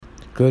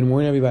Good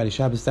morning, everybody.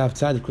 Shabbos Daf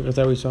Tzad. Quick as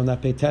we saw on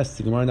that pay test.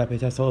 The Gemara on that pay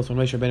test told us when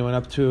Moshe Rabbeinu went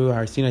up to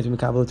Har Sinai to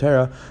Mekabel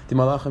Torah, the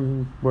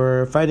Malachim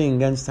were fighting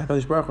against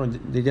HaKadosh Baruch Hu, and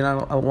they did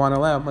not want to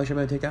allow Moshe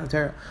Rabbeinu to take down the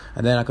Torah.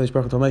 And then HaKadosh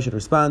Baruch Hu told Moshe to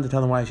respond, to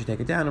tell them why he should take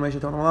it down. And Moshe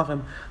told the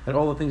Malachim that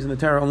all the things in the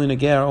Torah only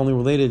negay, are only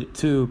related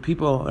to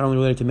people, are only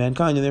related to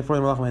mankind, and therefore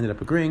the Malachim ended up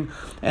agreeing,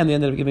 and they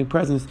ended up giving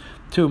presents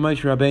to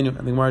Moshe Rabbeinu.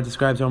 And the Gemara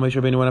describes how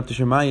Moshe Rabbeinu went up to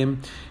Shemayim.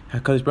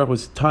 HaKadosh Baruch Hu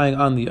was tying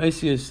on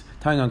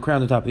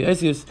crown on top of the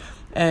Isis.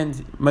 And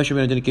Moshe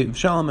Rabbeinu didn't give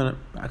shalom, and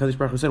HaKadosh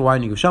Baruch Hu said, "Why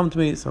didn't you give shalom to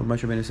me?" So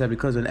Moshe Rabbeinu said,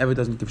 "Because an Eved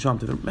doesn't give shalom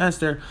to the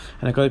master."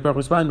 And HaKadosh Baruch Hu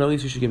responded, "But at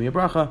least you should give me a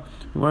bracha."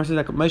 The Gemara says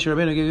that Moshe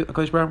Rabbeinu gave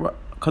HaKadosh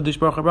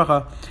Baruch Hu a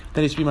bracha.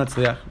 Then he's 3 months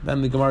later.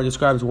 Then the Gemara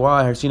describes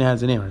why Har Sinai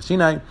has the name Har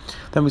Sinai.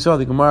 Then we saw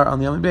the Gemara on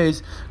the Yom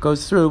Beis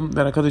goes through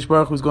that HaKadosh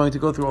Baruch Hu is going to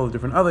go through all the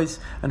different others,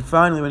 and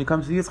finally, when he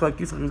comes to Yitzchak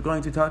is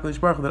going to tell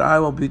HaKadosh Baruch Hu that I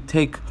will be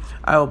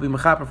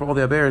mechaper for all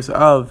the averos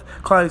of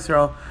Klal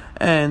Yisrael.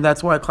 And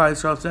that's why Klal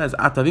Yisrael says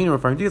Atavinu,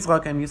 referring to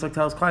Yitzchak, and Yitzchak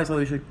tells Klal Yisrael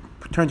they should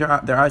turn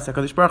their eyes to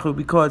HaKadosh Baruch Hu,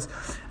 because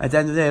at the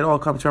end of the day it all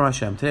comes from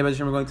Hashem. Today, B'ez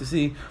Hashem, we're going to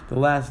see the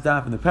last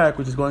daf in the parak,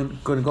 which is going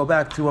to go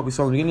back to what we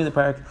saw in the beginning of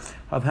the parak,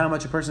 of how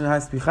much a person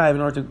has to be chayiv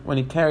in order to, when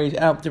he carries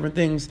out different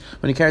things,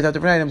 when he carries out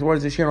different items, what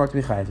is the share in order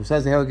to be chayiv? So it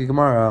says the Halakha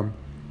Gemara,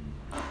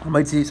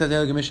 says the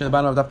Halakha Mishnah at the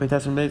bottom of daf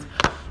Peitas Days.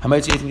 A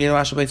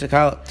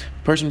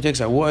person who takes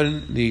out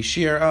wood, the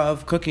shear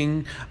of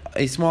cooking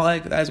a small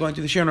egg, that is going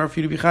to the shear in order for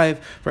you to be chayiv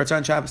for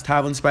Ratzon Shabbos,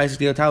 tavlin, spices,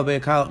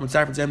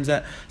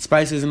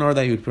 spices in order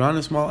that you would put on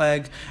a small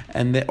egg,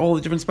 and all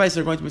the different spices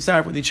are going to be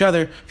mitzaref with each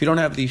other. If you don't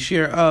have the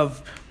shear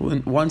of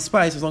one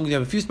spice, as long as you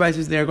have a few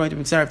spices, they are going to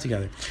be mitzaref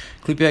together.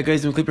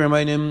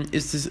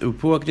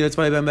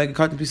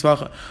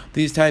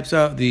 These types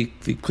of the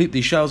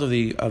shells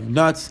of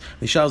nuts,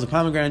 the shells of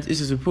pomegranates,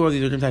 these are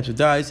different types of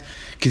dyes.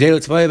 In order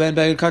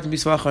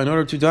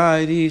to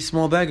dye the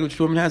small bag which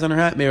the woman has on her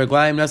hat, there's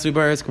different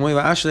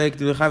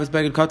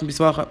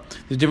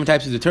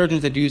types of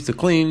detergents that you use to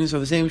clean, so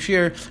the same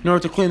shear, in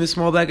order to clean the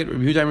small bag, in order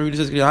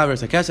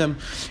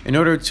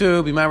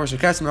to be ma'aver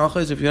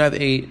sarkasm, if you have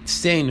a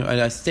stain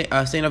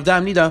of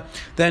dam nida,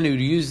 then you would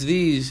use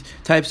these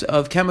types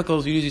of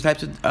chemicals, you use these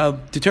types of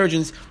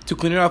detergents to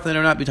clean it off, and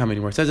they'll not be time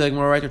anymore. It says like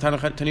more right, we learned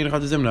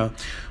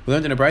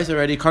in a brisa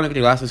already, we learned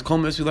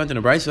in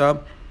a brisa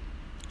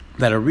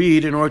that a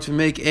reed, in order to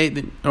be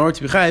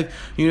chayiv,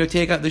 you need to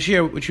take out the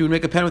shear, which you would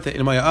make a pen with it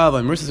in a maya'ava,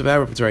 and mercies of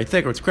if it's very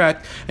thick or it's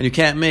cracked, and you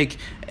can't make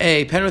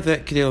a pen with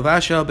it. We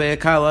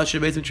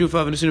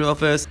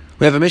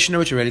have a Mishnah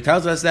which already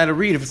tells us that a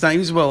reed, if it's not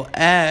usable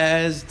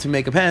as to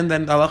make a pen,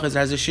 then the halacha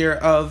has a share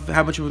of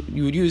how much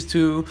you would use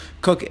to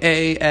cook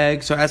a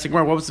egg. So ask the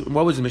Gemara,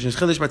 what was the Mishnah's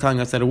chiddush by telling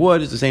us that a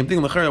wood is the same thing?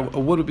 A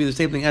wood would be the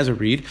same thing as a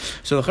reed.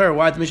 So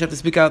why did the Mishnah have to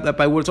speak out that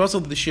by wood it's also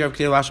the share of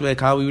kedei lashel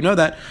be'ekal? We would know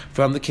that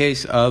from the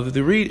case of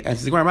the reed. And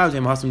since the Gemara, I don't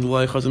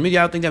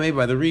think that maybe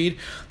by the reed,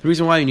 the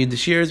reason why you need the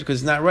shear is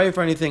because it's not right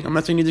for anything. I'm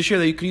not saying you need the shear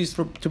that you could use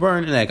to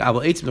burn an egg.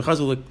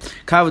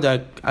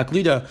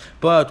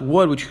 But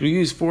wood which you could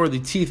use for the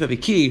teeth of a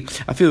key,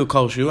 I feel a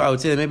kolshu. I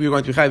would say that maybe you're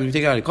going to be chayiv if you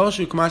take out a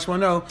kolshu. Kamash will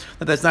know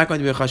that that's not going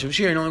to be a chashav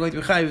shear. You're only going to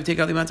be chayiv if you take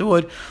out the amount of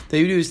wood that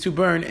you use to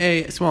burn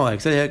a small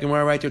egg. So the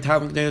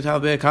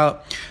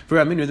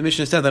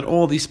Mishnah said that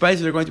all these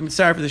spices are going to be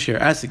mitzaref for the shear.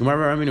 Ask the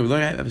Gemara, we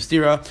learn have a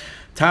stira.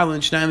 Tavlin,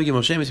 Shnayim,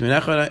 Gimel, Shemis,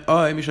 Menachon,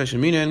 Mishlei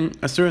Sheminin.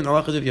 Asur in the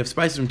halachas, if you have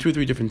spices from 2 or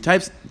 3 different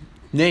types,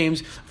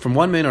 names from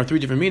one min or 3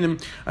 different minim,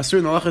 asur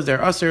in the halachas, they're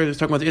asur. They're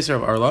talking about the isra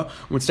of arla.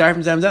 When start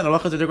from zamzat, the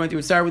halachas that they're going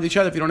to start with each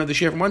other. If you don't have the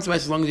share from one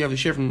spice, as long as you have the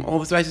share from all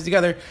the spices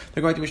together,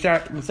 they're going to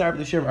start with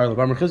the share of arla.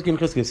 But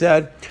Chizkiya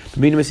said,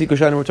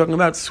 we're talking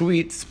about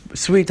sweet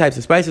types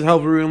of spices.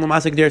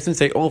 However, since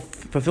they all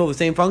fulfill the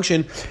same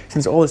function,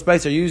 since all the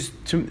spices are used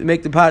to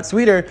make the pot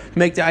sweeter, to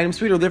make the item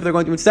sweeter, therefore they're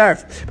going to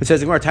starve. But it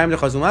says time it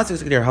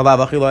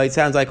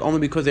sounds like only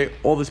because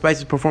all the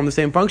spices perform the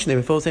same function, they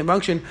fulfill the same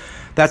function,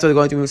 that's why they're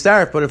going to be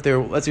starved. But if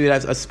let's say you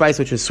have a spice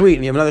which is sweet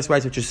and you have another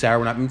spice which is sour,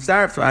 we're not being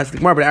starved. So ask the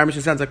Gemara, but our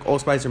Mishnah sounds like all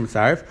spices are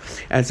starved.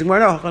 And the Gemara,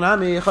 no, our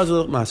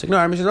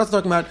Mishnah is also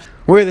talking about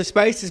where the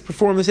spices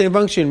perform the same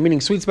function,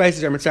 meaning sweet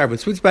spices are mitzaref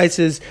with sweet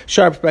spices,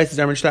 sharp spices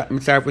are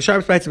mitzaref with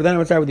sharp spices, but then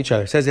are mitzaref with each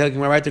other. It says the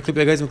Gemara, right to clip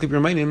your guys and clip your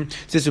remaining.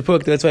 That's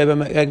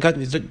why I cut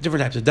these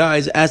different types of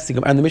dyes.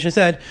 And the Mishnah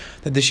said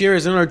that the shear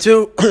is in order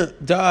to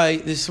dye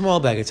this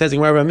small bag. It says the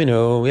Gemara,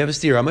 we have a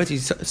steer.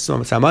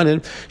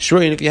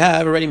 Sure, and if you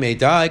have a ready-made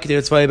dye,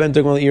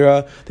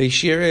 the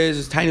shear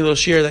is a tiny little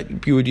shear that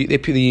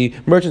the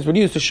merchants would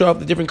use to show up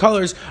the different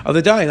colors of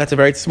the dye, and that's a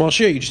very small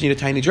shear. You just need a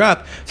tiny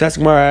drop. So that's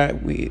Gemara.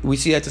 We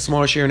see that's a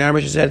smaller shear, and our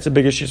Mishnah said it's a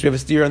bigger shear. So we have a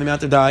steer on the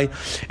amount of dye.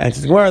 And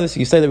since Gemara, this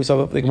you say that we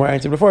saw the Gemara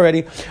answered before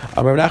already. If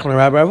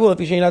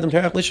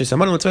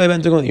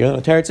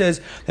it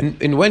says,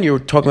 and when you're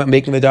talking about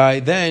making the dye,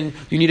 then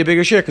you need a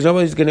bigger shear because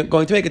nobody's going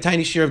to make a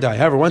tiny shear of dye.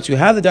 However, once you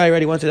have the dye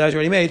ready, once the dye is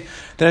already made,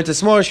 then it's a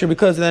smaller shear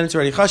because then it's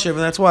already chashiv, and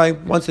that's why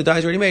once the dye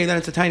is already made, then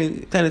it's a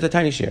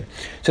tiny shear.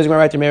 Says Gemara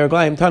right to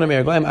Meraglaim, Tana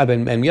Meraglaim,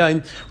 Aben Ben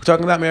Yaim. We're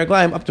talking about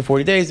Meraglaim up to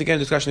 40 days. Again,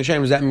 discussion of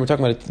Shem, does that mean we're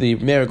talking about the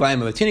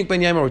Meraglaim of a Tinik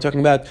Ben Yaim, or we're talking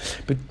about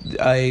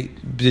a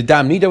the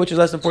dam nida, which is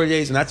less than 40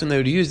 days, and that's when they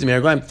would use the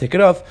meraglim to take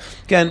it off.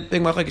 Again,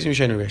 big machlekes in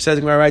Mishnah. Says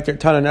the Gemara right there,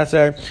 Tana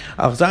Netzer,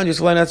 Alexandria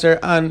Salai Netzer,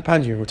 and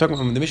Panjir. We're talking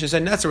about the Mishnah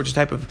said Netzer, which is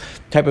type of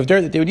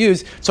dirt that they would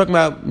use. It's talking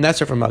about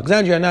Netzer from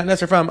Alexandria, not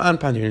Netzer from An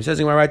Panjir. It says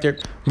the Gemara right there,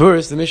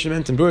 Buris, the Mishnah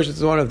mentioned Buris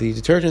is one of the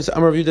detergents.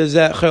 Amar Yudah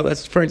Zechel,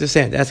 that's referring to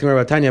sand. Asking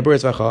about Tanya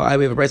Buris Vachal. I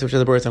have a price which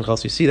has a Buris and Chal.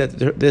 So you see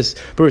that this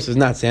Buris is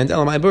not sand.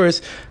 Elamai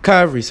Buris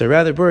Kavri. So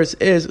rather Buris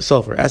is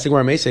sulfur. Asking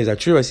where Mesa is that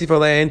true? I see for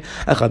lane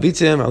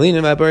Achavitzim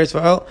Alinim Buris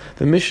Vachal.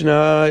 The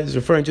Mishnah is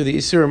referring to the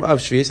Isurim of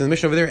Shvius, and the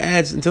Mishnah over there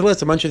adds into the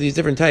list a bunch of these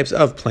different types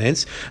of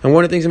plants. And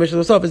one of the things the Mishnah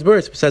itself is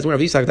Buris. It says where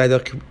Yisak died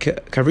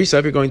Kavrisa.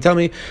 If you're going to tell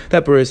me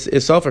that Buris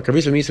is sulfur,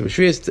 Kavrisa Misa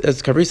Shvius,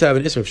 as Kavrisa have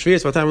an Isur of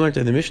Shvius. By the time we learned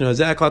in the Mishnah,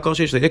 Zakla Kol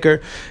Sheish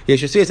Leikar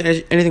Yesh Shvius.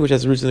 Anything which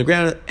has roots in the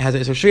ground has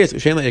an Isur Shvius.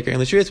 Ushein Leikar,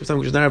 and the Shvius, something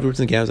which does not have roots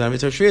in the ground, is not an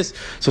Isur Shvius.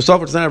 So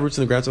sulfur does not have roots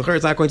in the ground. So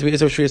it's not going to be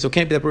Isur Shvius. So it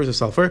can't be that Buris is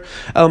sulfur.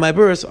 My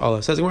Buris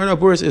Allah says where no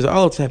Buris is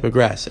Allah type of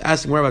grass.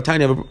 Asking where about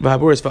tiny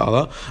Buris for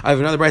Allah. I have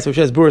another price which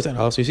has Buris and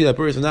Allah. So you see that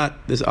Buris is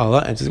not this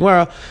Allah. And says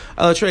Gemara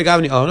Allah Trey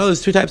Gavni Allah. No,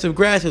 there's two types of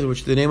grasses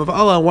which the name of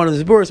Allah. One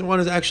is Buris and one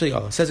is actually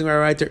Allah. Says Gemara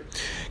right there.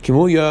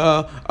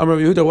 Kimuya Amar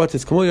Yehuda. What's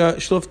this? Kimuya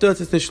Shlufdut.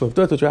 It's the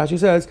Shlufdut. Which Rashi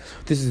says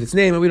this is its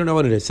name and we don't know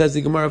what it is. Says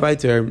the Gemara right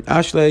there.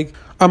 Ashleg.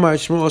 Amar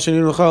Shmuel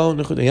Shani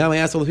Nuchal Nechudayam. I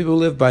asked all the people who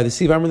live by the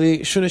sea of Amrli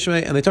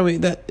Shunishmei, and they told me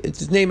that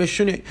its name is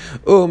Shuni.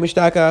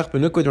 Mishtakach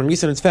Benukud or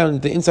Nisan. It's found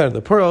in the inside of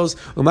the pearls.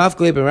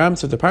 Umavkle Beram.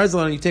 So the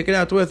parzalon, and you take it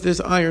out with this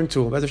iron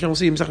tool. As we'll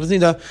see in Masechet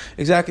Nida,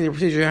 exactly the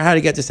procedure how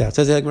to get this out.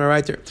 Says the Gemara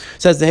right there.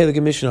 Says the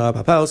Heilig Mishnah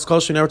Papels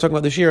Kolshu. Now we're talking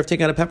about the shear of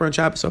taking out a pepper and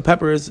chop. So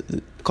pepper is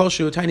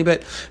Kolshu a tiny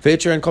bit,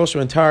 Veitcher and Kolshu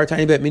and tar a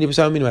tiny bit, Mini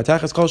Besamim, Mini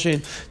Matachas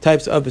Kolshin,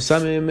 types of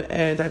Besamim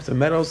and types of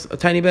metals a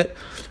tiny bit.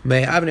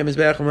 May Avnim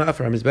Mizbeach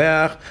Ma'afar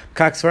Mizbeach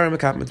Kak Svarim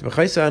Kak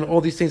Mitzbechaisa, and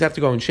all these things have to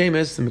go in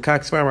Shemus. The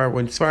Mekak Svarim are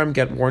when Svarim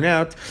get worn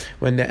out,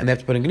 and they have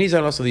to put in Geniza,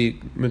 and also the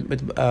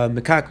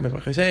Mekak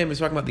Mitzbechaisa is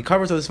talking about the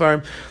covers of the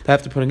Svarim they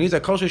have to put in Geniza.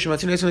 Kolshu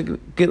Shematzin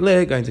get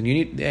leg, and you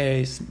need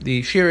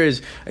the shear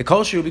is a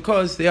Kolshu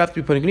because they have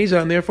to be put in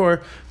Geniza, and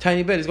therefore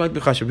tiny bit is going to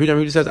be Chashav.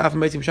 Yudah says Afam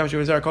Beitzim Sham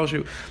Shuvazar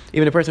Kolshu.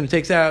 Even a person who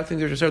takes out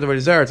things which are served by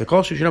desire, it's a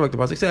Kolshu. You know what the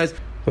pasuk says.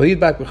 The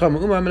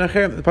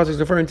pasuk is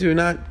referring to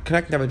not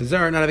connecting to a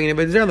desire, not having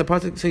any desire. The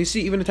pasuk, so you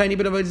see, even a tiny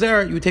bit of a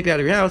desire, you would take it out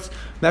of your house.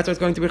 That's why it's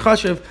going to be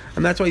chashiv,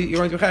 and that's why you're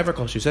going to be chayav for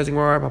kolshu. Says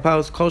more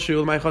papaus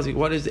kolshu my chazi.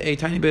 What is a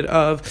tiny bit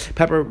of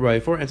pepper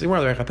right for? And saying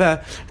more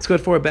it's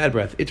good for a bad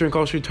breath. Itrin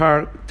kolshu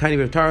tar, tiny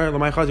bit of tar.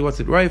 My chazi, what's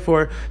it right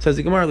for? Says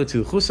the gemara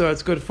letu chusa.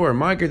 It's good for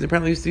migraines.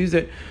 Apparently, used to use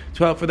it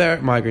to help for their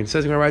migraines.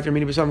 Says the gemara right there.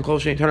 Meaning b'sam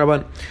kolshu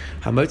taraban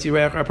hamotzi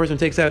reach. A person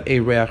takes out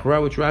a reach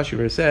ra, which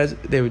Rashi says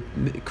they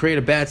would create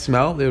a bad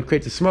smell. They would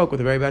create the smoke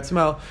with a very bad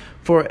smell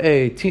for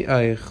a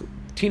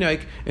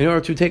tinaik in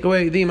order to take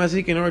away the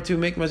mazik, in order to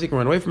make mazik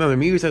run away from them. And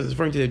Meir says it's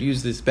referring to they'd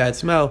use this bad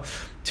smell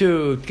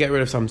to get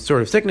rid of some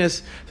sort of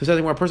sickness. So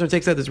something where a person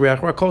takes that this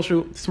reach ra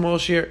kolshu, small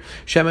shear,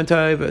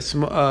 shementayv,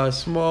 a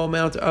small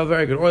amount of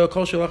very good oil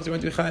kolshu, you're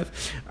going to be chayiv.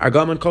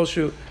 Argaman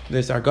kolshu,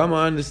 this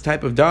argaman, this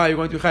type of dye, you're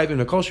going to be chayiv. In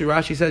the kolshu,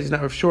 Rashi says he's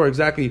not sure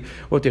exactly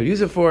what they would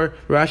use it for.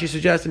 Rashi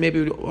suggests that maybe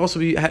it would also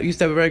be used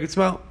to have a very good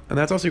smell, and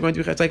that's also you're going to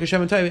be chayiv. It's like a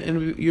shementayv,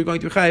 and you're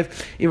going to be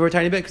chayiv even for a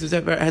tiny bit because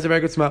it has a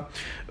very good smell.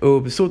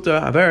 Besulta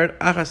averet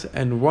achas,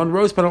 and one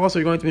rose petal also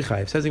you're going to be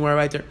chayiv. Says the Gemara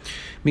right there.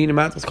 Meaning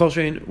matras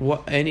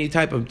kolshu, any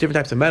type of different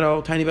types of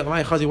metal, tiny bit.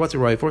 What's it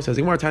right for? Says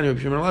Gemara, tiny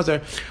bit.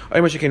 Lazar,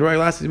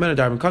 last is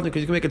because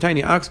you can make a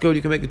tiny ox goat,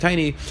 you can make a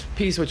tiny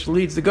piece which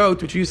leads the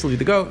goat, which used to lead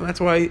the goat, and that's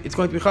why it's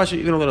going to be chashiv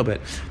even a little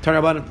bit.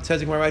 Tarabban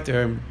says Gemara right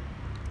there.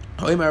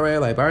 A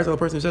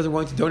person who says I'm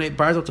going to donate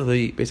barzel to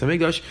the Beis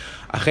Hamikdash.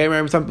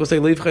 Some people say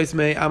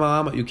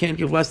you can't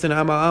give less than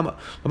amal ama.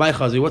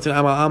 What's an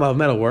amal ama of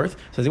metal worth?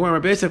 Says you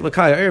want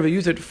to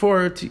use it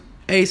for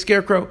a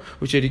scarecrow,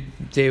 which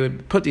they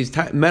would put these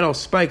metal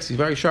spikes, these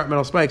very sharp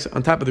metal spikes,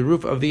 on top of the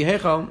roof of the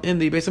Heichal in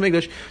the Beis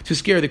Hamikdash to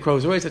scare the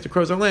crows away, so that the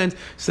crows don't land.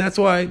 So that's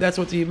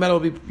what the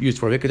metal will be used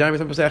for. Some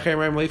people say some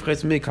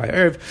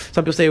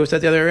people say it was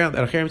said the other way around,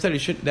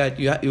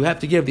 that you have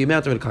to give the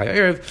amount of a kaya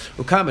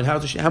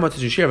erev. How much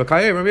is your share of a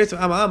kaya erev?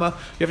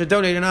 You have to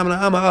donate an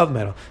ama of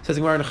metal. Says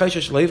if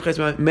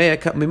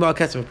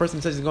a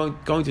person says he's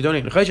going to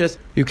donate necheshes,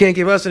 you can't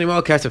give less than a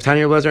mal kesef.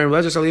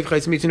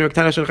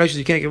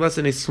 You can't give less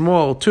than a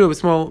small tube, a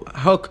small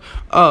hook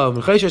of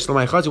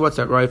necheshes. What's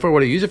that right for?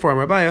 What do you use it for?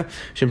 Rabbiya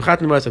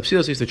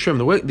used to trim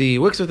the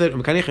wicks with it,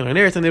 and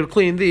they would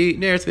clean the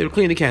neres, they would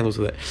clean the candles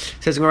with it.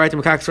 It says right to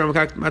Mekak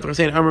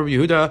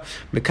Yehuda,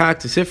 Mekak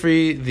to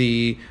Sifri,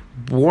 the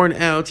worn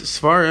out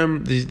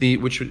svarim,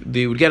 which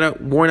they would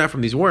get worn out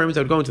from these worms that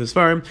would go into the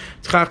svarim,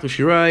 Tchach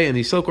Shirai, and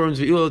these silkworms,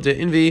 Ve'ul de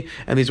Invi,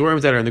 and these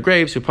worms that are in the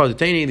grapes,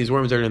 Upazatani, these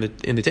worms that are in the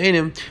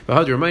Tainim,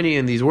 Vahad Ramani,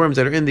 and these worms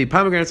that are in the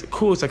pomegranates,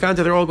 Kul Sakanta,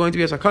 they're all going to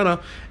be a sakana,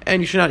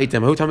 and you should not eat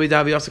them. There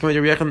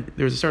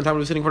was a certain time he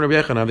was sitting in front of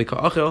Rabbi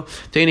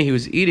Yechon, he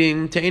was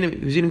eating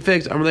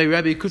figs.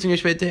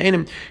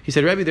 He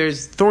said, Rabbi,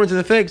 there's thorns in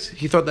the figs.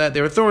 He thought that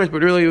they were thorns,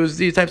 but really it was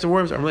these types of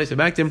worms. Amalei said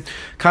back to him,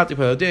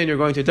 you're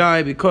going to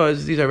die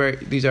because these are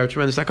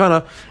tremendous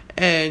sakana,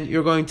 and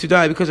you're going to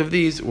die because of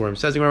these worms.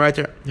 Says the right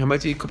there. The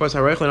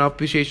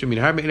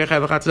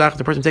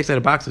person takes out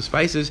a box of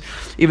spices,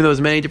 even though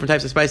there's many different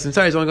types of spices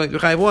inside, he's only going to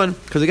be chayiv one,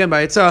 because again,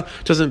 by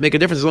itself, it doesn't make a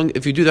difference. As long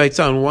if you do the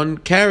itzah on one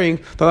carrying,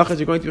 the halacha is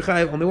you're going to be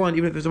chayiv only one,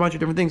 even if there's a bunch of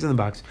different things in the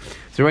box.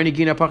 So any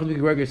gina pachas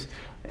gregors.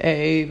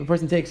 If a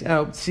person takes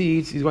out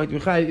seeds, he's going to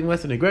be chayiv even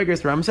less than a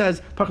gregors. The Ram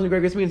says pachas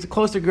gregors means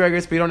close to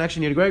gregors, but you don't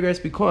actually need a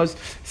gregors, because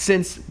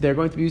since they're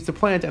going to be used to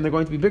plant and they're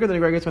going to be bigger than a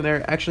gregors when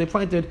they're actually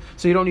planted,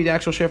 so you don't need the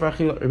actual shefer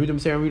achil.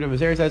 Rebudam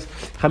says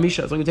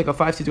chamisha. As long as you take out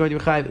 5 seeds, you're going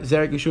to be chayiv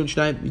zera gishun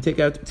shnaim. You take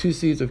out 2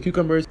 seeds of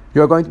cucumbers,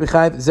 you're going to be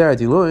chayiv zera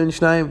dilun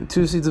shnaim.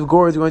 2 seeds of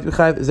gourds, you're going to be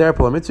chayiv zera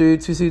polamitzu.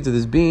 2 seeds of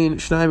this bean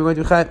shnaim, you're going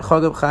to be chayiv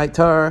chagav chay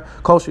tar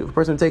kolshu. If a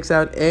person takes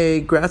out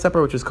a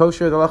grasshopper, which is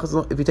kosher, the halacha is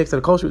if he takes out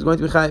a kosher, he's going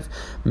to be chayiv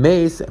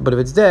mace. But if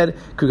it's dead,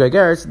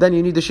 kugageres, then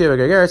you need the shear of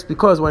gageres,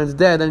 because when it's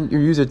dead, then you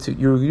use it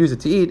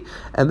to eat,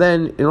 and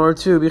then in order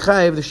to be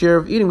chayiv, the shear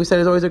of eating we said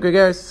is always a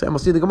gageres. And we'll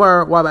see the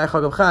Gemara why by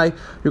chagav chay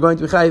you're going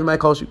to be chayiv my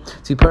kolshu.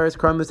 See paris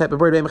crumb, this type of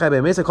bird,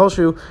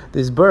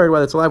 this bird,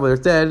 whether it's alive, whether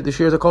it's dead, the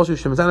shear is a kolshu.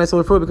 Shemazan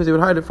still food, because they would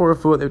hide it for a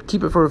food, they would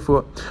keep it for a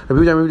food.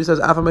 Rabbi Yehuda says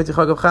afa meiti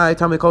chagav chay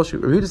tamei kolshu.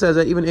 Rabbi Yehuda says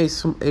that even a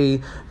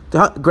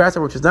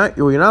grasshopper which is not,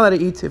 you're not allowed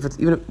to eat if it's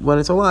even when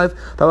it's alive,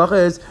 the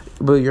halacha is,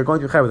 but you're going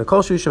to be chayiv with a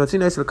kolshu.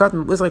 Shematzina is the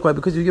cotton. Listen like why?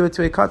 Because you give it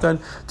to a katan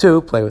to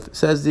play with.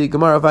 Says the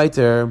Gemara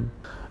Vayter.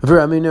 We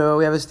have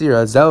a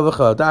stira.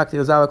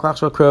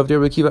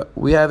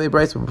 We have a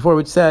brayso before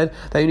which said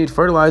that you need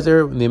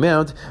fertilizer in the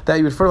amount that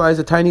you would fertilize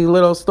a tiny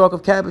little stalk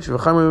of cabbage in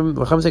order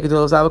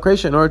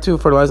to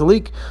fertilize a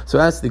leek. So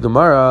as the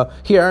Gemara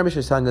here, our Mishnah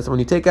is telling us when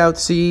you take out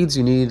seeds,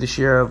 you need the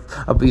share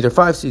of either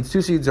 5 seeds,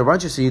 2 seeds, or a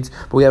bunch of seeds.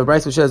 But we have a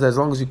brayso which says that as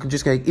long as you can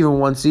just get even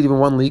 1 seed, even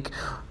 1 leek,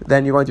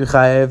 then you're going to be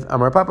chayev.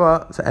 Amar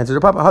Papa, answer the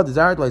Papa. How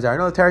desire? No,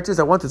 the teretz is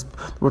that one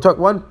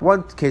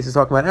case is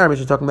talking about our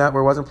Mishnah is talking about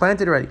where it wasn't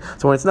planted already.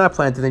 So when it's not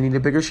planted, they need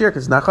a bigger shear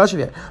because it's not chashiv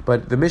yet.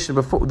 But the Mishnah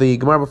before, the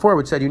Gemara before,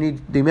 which said you need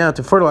the amount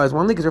to fertilize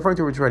 1 leek, is referring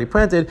to which is already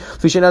planted.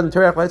 Because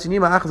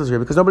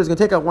nobody's going to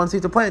take out 1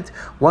 seed to plant.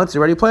 Once it's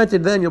already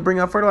planted, then you'll bring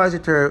out fertilizer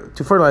to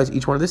fertilize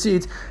each one of the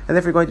seeds, and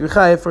therefore you're going to be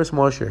chayiv for a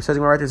small shear. It says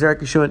Gemara right there, Zerek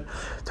Yishun,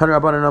 Taner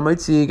Rabbanan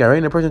Amaitzi,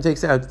 Garein. A person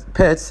takes out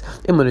pets,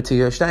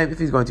 if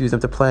he's going to use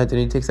them to plant,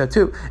 and he takes out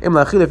 2.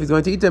 If he's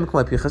going to eat them,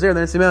 then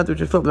it's the amount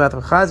which is filled with the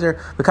amount of chazer.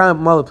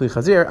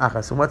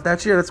 So what's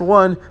that shear? That's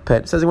 1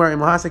 pet. It says Gemara if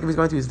he's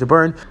going to use it to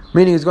burn,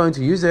 meaning he's going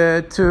to use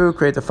it to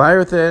create the fire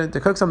with it, to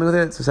cook something with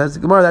it. So says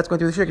Gemara, that's going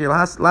to be the shear.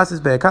 Last is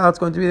be'akal, it's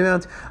going to be the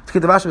amount to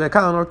keep the vash of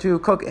be'akal in order to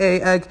cook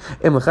a egg.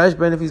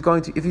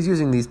 If he's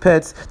using these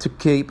pets to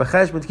keep a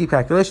cheshbon, to keep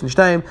calculation,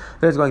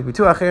 there's going to be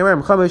 2.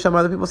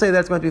 Other people say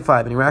that's going to be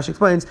 5. And Rashi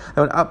explains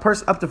that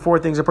up to 4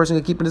 things a person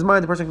can keep in his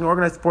mind, the person can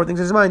organize 4 things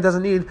in his mind,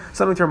 doesn't need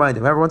something to remind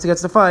him. However, once he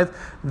gets to 5,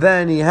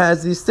 then he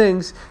has these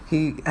things,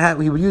 he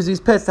would use these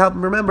pets to help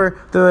him remember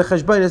the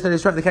cheshbonis that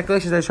he's trying, the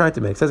calculations that he's trying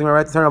to make. Says I'm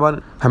right to turn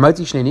about a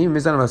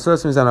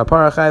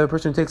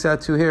person who takes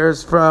out 2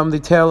 hairs from the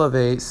tail of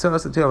a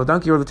sus, the tail of a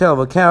donkey, or the tail of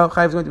a cow.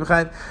 Chayiv is going to be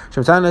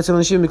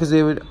chayiv because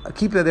they would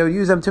keep it, they would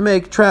use them to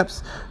make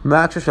traps.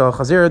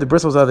 The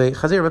bristles of a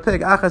chazir, of a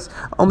pig. Achas,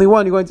 only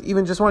one. You're going to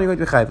even just one. You're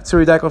going to be chayiv.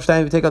 Tzuri daikol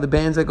shtayim. If you take out the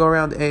bands that go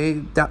around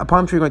a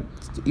palm tree,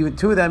 even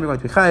 2 of them, you're going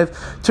to be chayiv.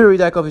 Tzuri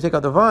daikol. If you take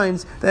out the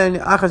vines, then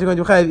achas you're going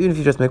to be chayiv. Even if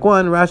you just make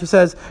 1. Rashi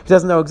says he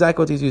doesn't know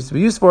exactly what he's used to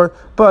be used for,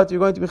 but you're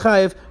going to be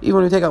chayiv even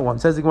when you take out 1.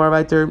 Says the Gemara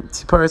right there.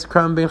 Tziparis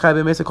kram ben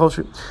chayiv mesa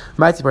kolshri.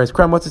 My tziparis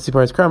kram. What's the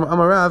tziparis kram?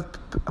 Amarav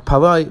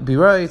palai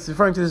birai. It's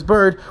referring to this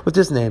bird with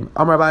this name.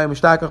 Amarabai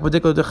mishtakach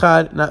b'diklo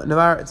dechad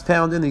navar. It's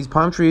found in these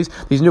palm trees,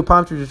 these new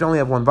palm trees which only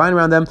have 1 vine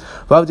around them.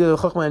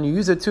 And you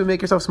use it to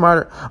make yourself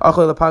smarter.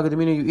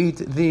 You eat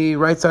the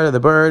right side of the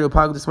bird, and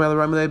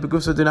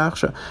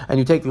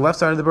you take the left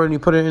side of the bird and you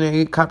put it in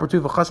a copper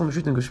tube,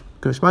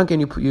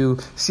 and you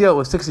seal it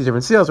with 60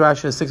 different seals.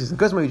 Rashi has 60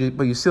 gusma,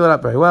 but you seal it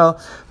up very well.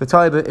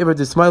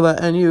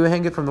 And you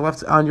hang it from the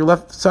left on your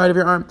left side of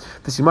your arm.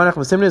 The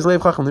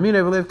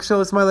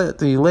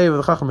lave of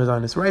the chacham is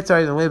on his right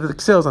side, and the lave of the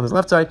ksil is on his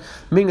left side,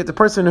 meaning that the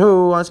person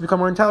who wants to become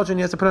more intelligent,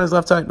 he has to put it on his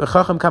left side.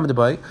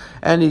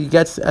 And he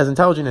gets as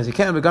intelligent as he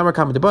can, and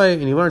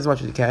he learns as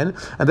much as he can.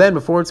 And then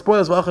before it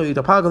spoils,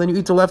 then you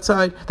eat the left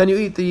side. Then you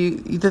eat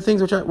the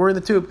things which were in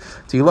the tube.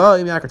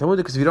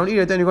 Because if you don't eat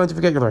it, then you're going to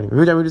forget your learning.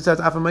 And says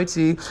the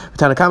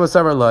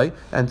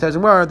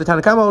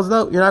Tanakama is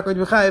no, you're not going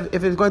to be chayiv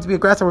if it's going to be a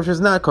grasshopper which is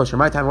not kosher.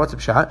 My time, what's the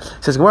pshat?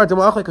 Says Gemara,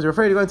 because you're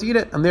afraid you're going to eat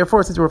it, and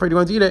therefore, since you're afraid you're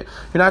going to eat it,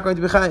 you're not going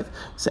to be chayiv.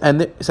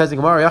 And it says the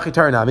Gemara, Yachi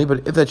Tar Nami,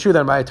 but if that's true,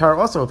 then by a tar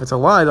also, if it's a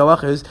lie, the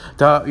halach is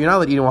you're not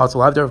allowed to eat it while it's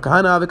alive. Rav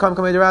Kahana,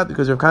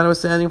 because Rav Kahana was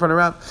standing in front of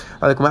Rav,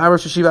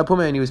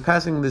 and he was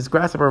passing this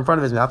grasshopper in front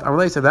of his mouth.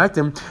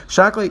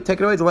 Take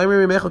it away.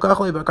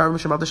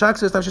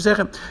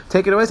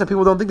 Take it away so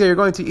people don't think that you're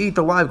going to eat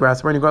the live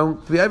grasshopper and you're going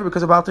to be ever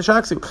because of Baal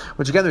Tashaksu.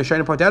 Which again, they're trying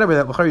to point out over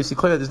that you see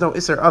clearly there's no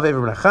Isser of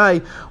Ever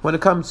Menachai when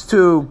it comes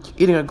to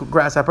eating a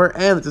grasshopper,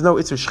 and there's no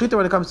Isser Shchita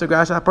when it comes to a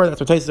grasshopper. That's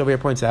what Taisus over here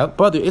points out.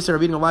 But the Isser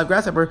of eating a live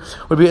grasshopper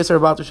would be Isser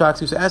of Baal Tashaksu.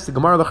 shaksu. So ask the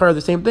Gemara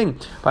the same thing.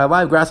 By a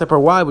live grasshopper,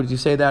 why would you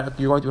say that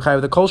you're going to be chayav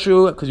with a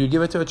kolshu? Because you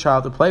give it to a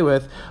child to play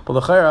with. But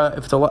l'chera,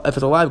 if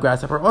it's a live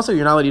grasshopper, also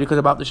you're not allowed to eat it because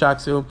about the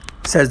shaksu.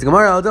 Says the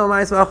Gemara,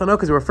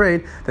 because we're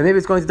afraid that maybe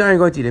it's going to die and you're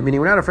going to eat it.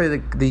 Meaning we're not afraid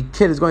that the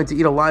kid is going to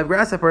eat a live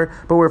grasshopper,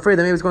 but we're afraid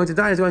that maybe it's going to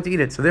die and he's going to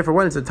eat it. So therefore,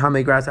 when it's a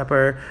tamei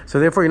grasshopper, so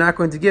therefore you're not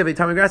going to give a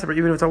tamei grasshopper,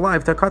 even if it's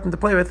alive, to a katan to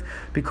play with,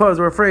 because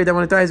we're afraid that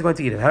when it dies, he's going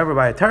to eat it. However,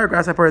 by a tara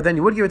grasshopper, then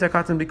you would give it to a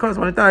katan because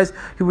when it dies,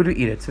 he would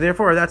eat it. So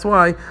therefore, that's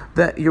why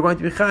that you're going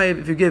to be chayiv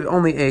if you give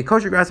only a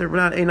kosher grasshopper, but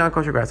not a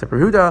non-kosher grasshopper.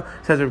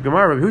 Yehuda says,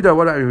 Gemara, Yehuda,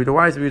 what about Yehuda?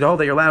 Why is Yehuda hold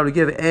that you're allowed to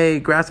give a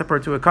grasshopper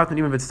to a katan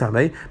even if it's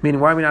tamei?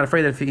 Meaning, why are we not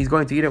afraid that if he's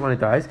going to eat it when it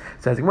dies?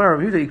 Says Gemara,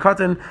 Yehuda,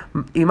 katan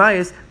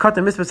imayis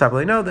katan mispasap.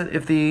 They know that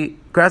if the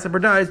grasshopper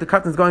dies, the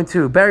katan is going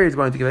to bury it.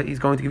 He's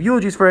going to give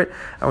eulogies for it,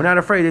 and we're not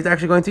afraid he's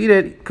actually going to eat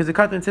it because the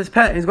katan is his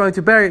pet and he's going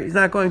to bury it. He's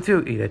not going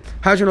to eat it.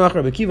 How do you know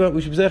Rabbi Akiva?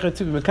 We should be zecher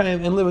to be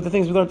mekayim and live with the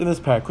things we learned in this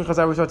parak. Quick as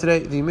we saw today,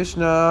 the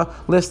Mishnah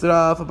listed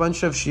off a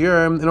bunch of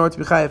shiurim in order to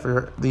be chayiv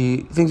for the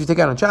things you take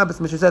out on Shabbos.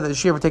 The Mishnah said that the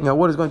shiur for taking out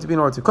wood is going to be in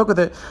order to cook with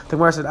it. The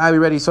Gemara said, we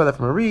already saw that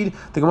from a reed.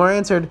 The Gemara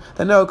answered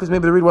that no, because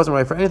maybe the reed wasn't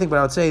right for anything, but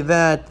I would say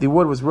that the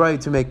wood was right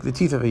to make the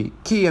teeth of a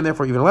key, and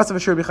therefore even less of a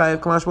shiur be chayiv.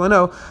 Kamash will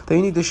know that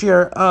you need the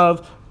shiur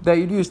of that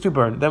you'd use to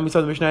burn. Then we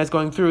saw the Mishnah is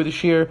going through the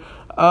shiur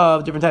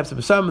of different types of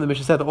basam. The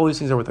Mishnah said that all these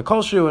things are with a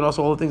kolshu, and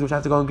also all the things which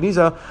have to go in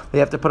geniza, they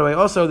have to put away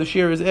also. The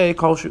shiur is a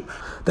kolshu.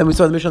 Then we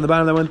saw the Mishnah on the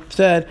bottom that one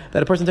said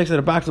that a person takes out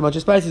a box of a bunch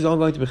of spices is only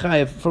going to be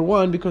chayiv for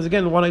one, because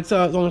again, one I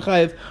saw is only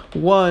chayiv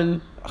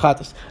one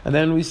chatas. And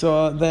then we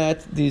saw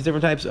that these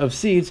different types of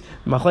seeds,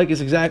 machlek is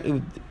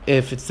exactly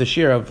if it's the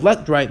shiur of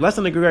less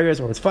than a gregarious,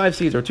 or it's 5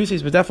 seeds or 2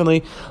 seeds, but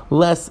definitely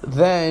less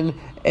than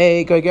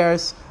a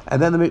gregarious.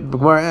 And then the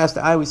Gemara asked,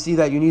 we see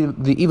that you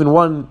need even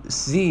one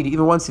seed is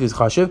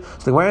chashiv. So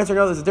the Gemara answered,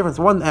 no, there's a difference.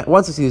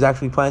 Once a seed is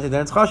actually planted,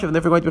 then it's chashiv, and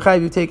therefore going to be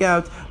chayiv, you take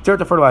out dirt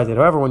to fertilize it.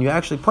 However, when you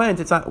actually plant,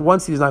 it's not one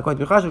seed is not going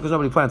to be chashiv because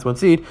nobody plants one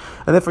seed,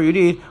 and therefore you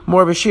need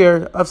more of a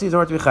shiur of seeds in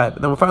order to be chayiv.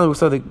 And then finally we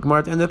saw the Gemara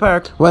at the end of the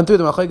parak went through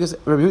the machlekes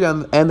Rabbi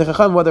Yehuda and the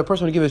Chacham whether a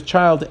person would give his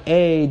child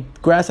a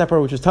grasshopper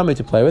which is tamei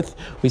to play with.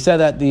 We said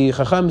that the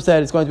Chacham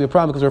said it's going to be a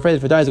problem because we're afraid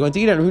if it dies, he's going to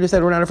eat it. And Yehuda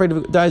said we're not afraid if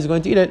it dies, he's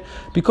going to eat it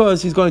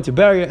because he's going to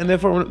bury it, and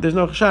therefore there's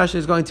no chashash,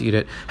 he's going to eat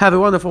it. Have a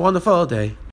wonderful, wonderful day.